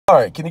All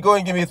right, can you go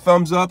ahead and give me a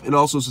thumbs up and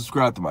also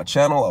subscribe to my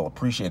channel? I'll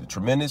appreciate it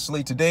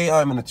tremendously. Today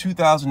I'm in a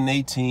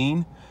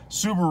 2018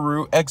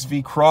 Subaru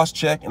XV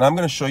Crosstrek, and I'm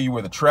going to show you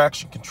where the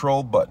traction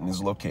control button is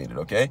located,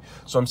 okay?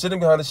 So I'm sitting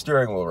behind the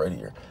steering wheel right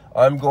here.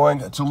 I'm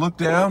going to look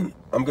down.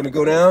 I'm going to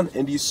go down,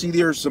 and do you see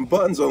there are some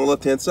buttons on the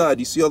left-hand side?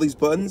 Do you see all these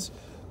buttons?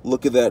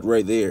 Look at that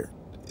right there.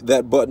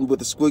 That button with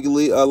the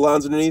squiggly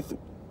lines underneath,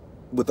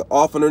 with the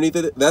off underneath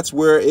it, that's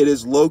where it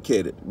is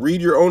located. Read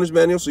your owner's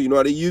manual so you know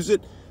how to use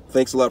it.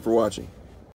 Thanks a lot for watching.